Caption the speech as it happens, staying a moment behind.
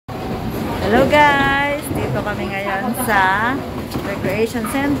Hello guys! Dito kami ngayon sa Recreation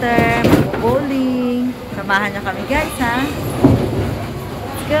Center. Mag-bowling. Samahan niyo kami guys ha.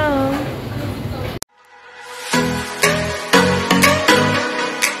 Let's go!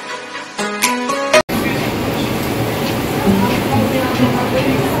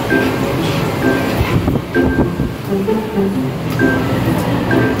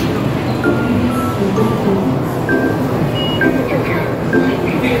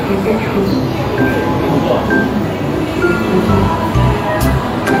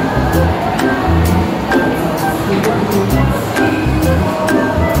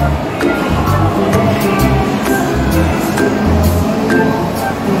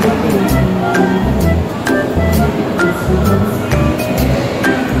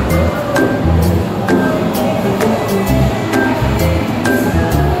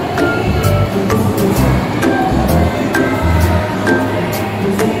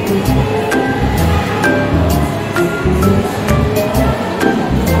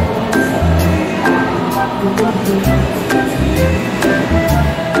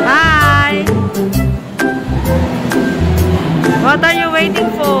 Hi! What are you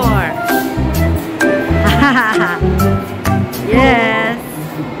waiting for? Yes!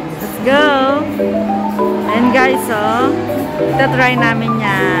 Let's go! And guys, oh, ito try namin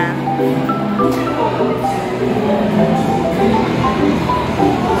yan.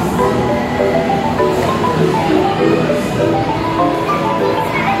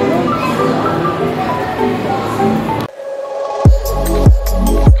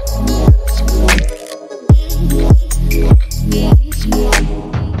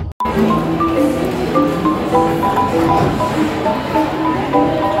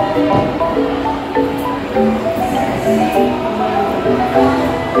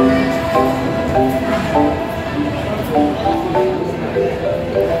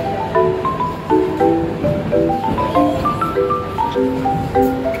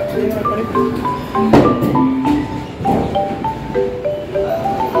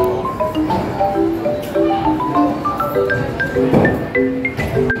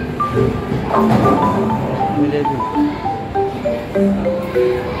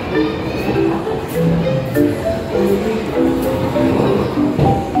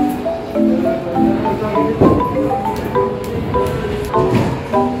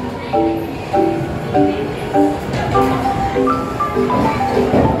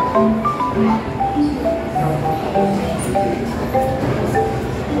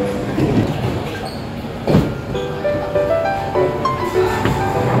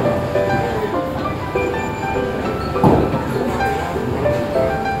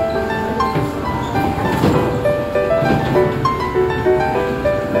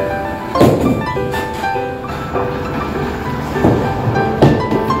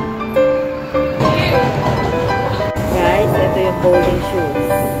 Bowling shoes.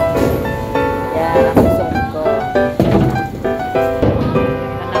 Yan ang suot ko.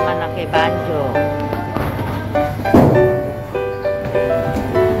 Ito naman ang kay Banjo.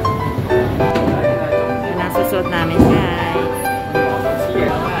 Yan ang susuot namin guys.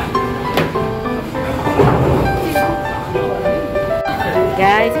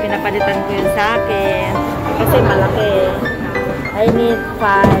 Guys, pinapalitan ko yun sa akin. Kasi malaki. I need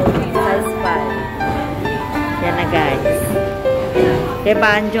 5. Size 5. Yan na guys. Kay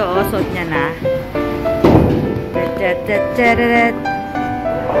Banjo, oh, suot niya na.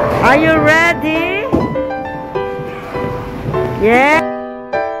 Are you ready? Yeah!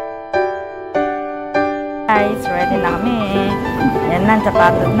 Guys, ready na kami. Yan lang,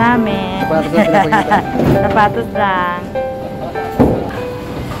 sapatos namin. Sapatos lang.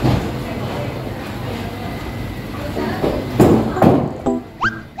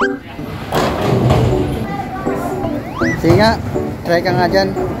 Sige nga. Try ka nga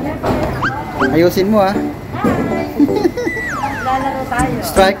dyan. Ayusin mo ah. Lalaro tayo.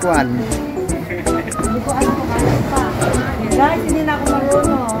 Strike 1. Hindi ko alam kung ano pa. Guys, hindi na ako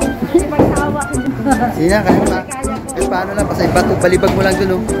marunong. Hindi magsawa. Sige nga, kaya pa. Eh paano lang, basta ibato, balibag mo lang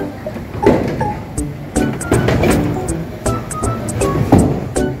dun oh.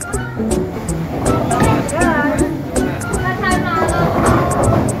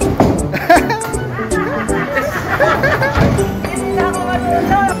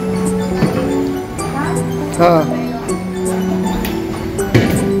 Oh.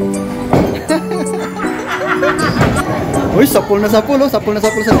 Uy, sapul na sapul oh. Sapul na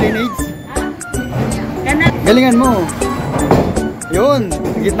sapul sa drainage. Galingan mo. Yun,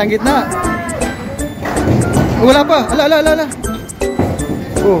 gitna-gitna. Wala pa. Ala.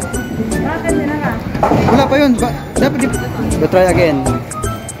 Oh. Wala pa yun. Dapat try again.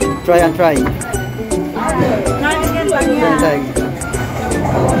 Try and try. Try again lang yan. Try.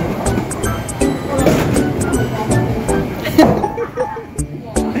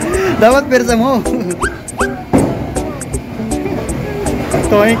 Dapat persa mo.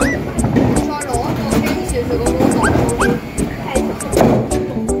 Toy.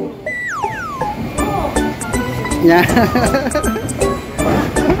 Yan.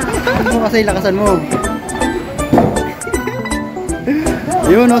 Kasi lakasan mo.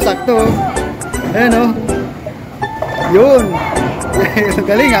 Yun o, sakto. Ayan o. Yun.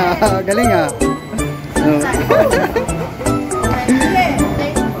 Galing ah. Galing ah.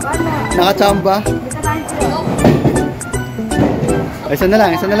 Nakachamba. Isa na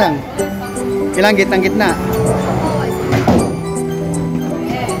lang, isa na lang. Ilang gitnang gitna.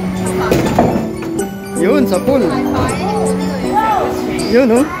 Yun, sa pool. Yun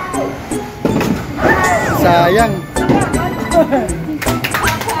oh. Sayang.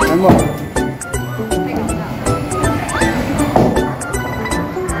 Ano mo?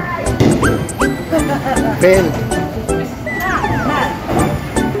 Fail.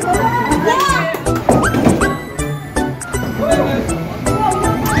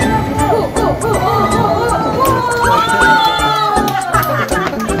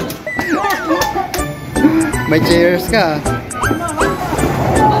 May cheers ka.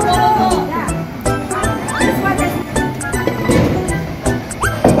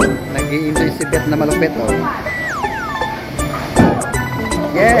 Nag-i-enjoy si Beth na malupit oh.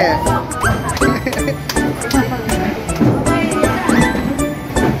 Yes.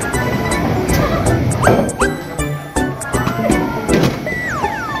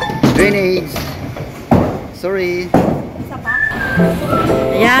 Drainage. Sorry.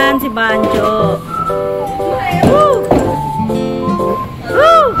 Ayan si Banjo. Woo!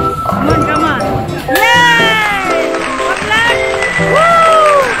 Woo! Come on, come on. Yay! One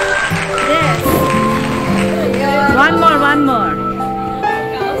Woo! Yes. One more, one more.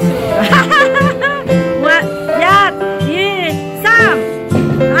 What? Yat! Yi! Sam!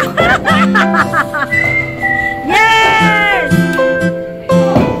 Yes!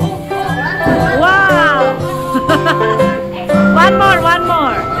 Wow! One more, one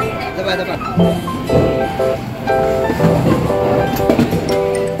more. Dapat, dapat.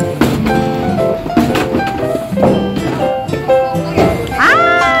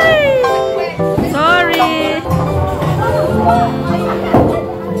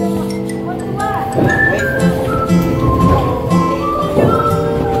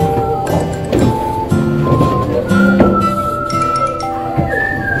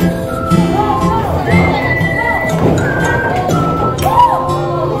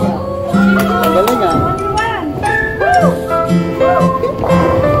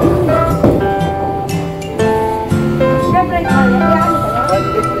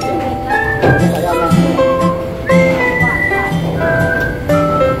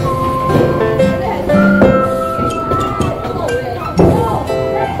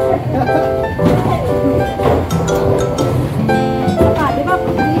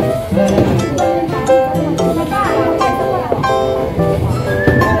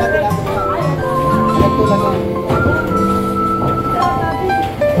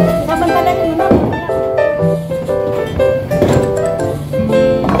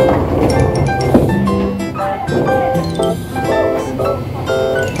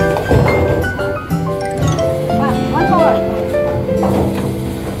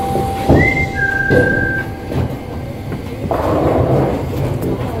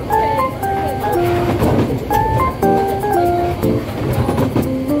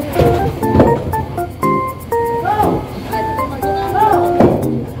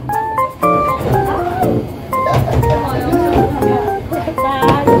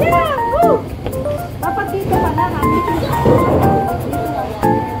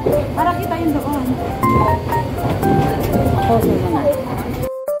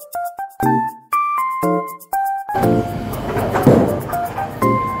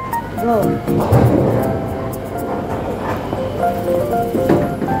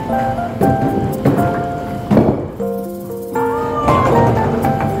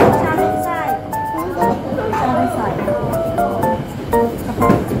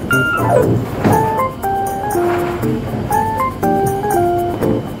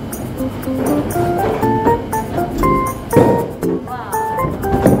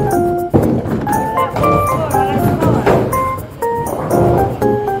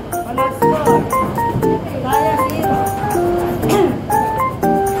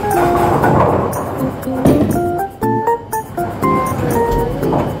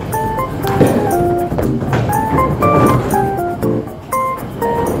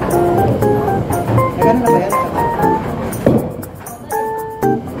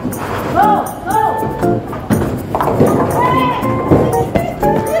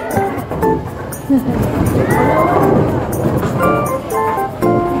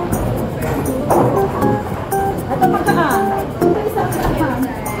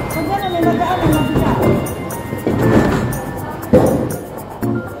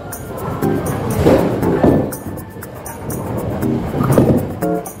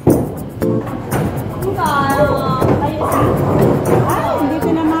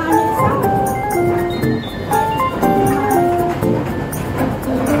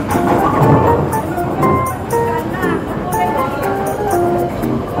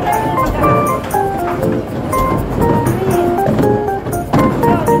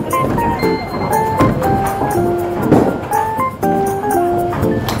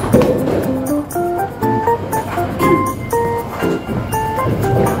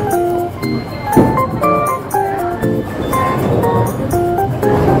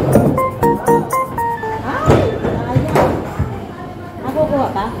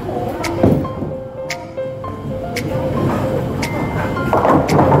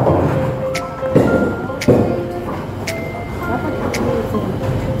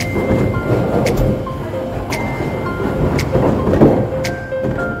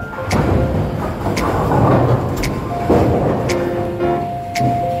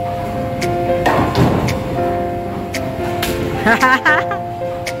 Yung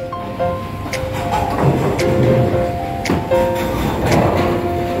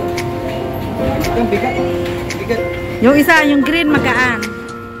bigat. Bigat. Yung isa, yung green, magaan.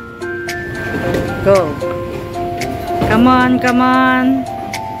 Go. Come on, come on.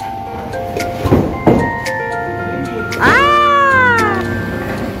 Ah!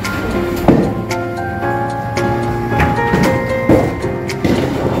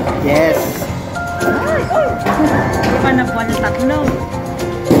 Yes. Di ba nabuhan yung tatlo?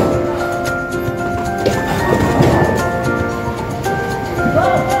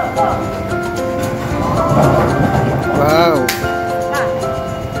 Wow.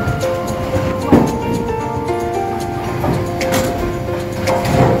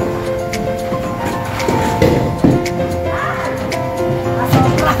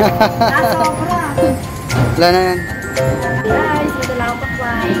 Nasobra. Wala na yan. Guys, ito lang ako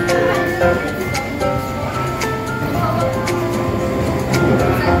pa.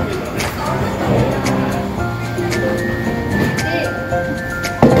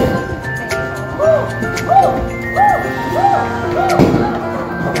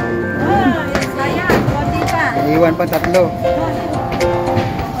 Iwan pa tatlo.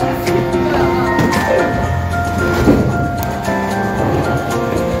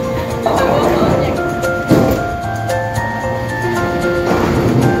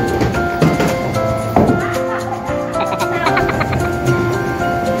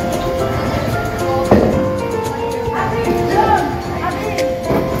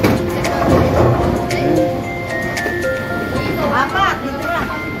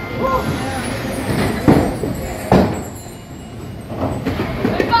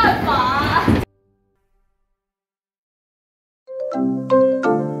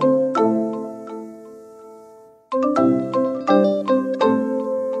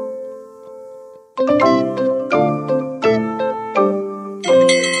 Thank you.